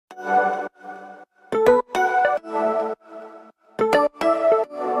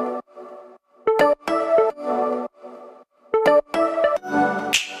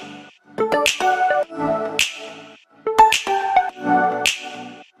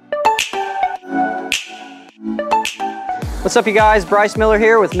What's up, you guys? Bryce Miller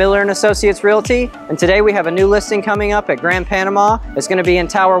here with Miller & Associates Realty, and today we have a new listing coming up at Grand Panama. It's going to be in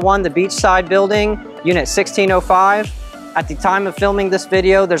Tower 1, the beachside building, unit 1605. At the time of filming this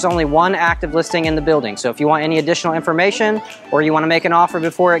video, there's only one active listing in the building, so if you want any additional information or you want to make an offer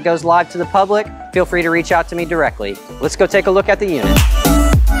before it goes live to the public, feel free to reach out to me directly. Let's go take a look at the unit.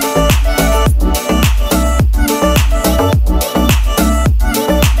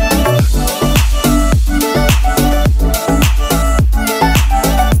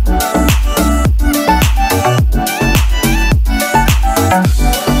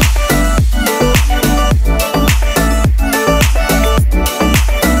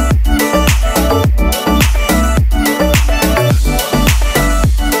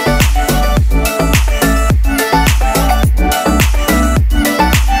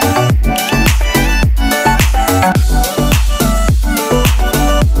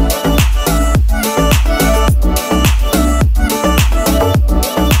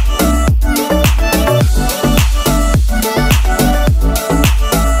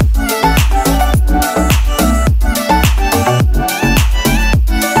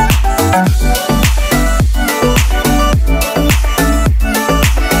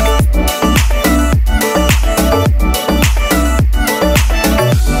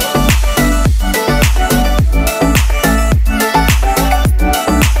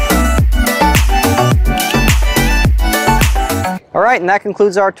 Alright, and that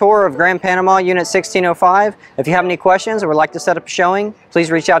concludes our tour of Grand Panama Unit 1605. If you have any questions or would like to set up a showing,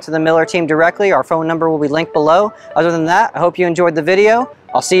 please reach out to the Miller team directly. Our phone number will be linked below. Other than that, I hope you enjoyed the video.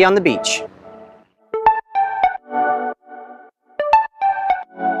 I'll see you on the beach.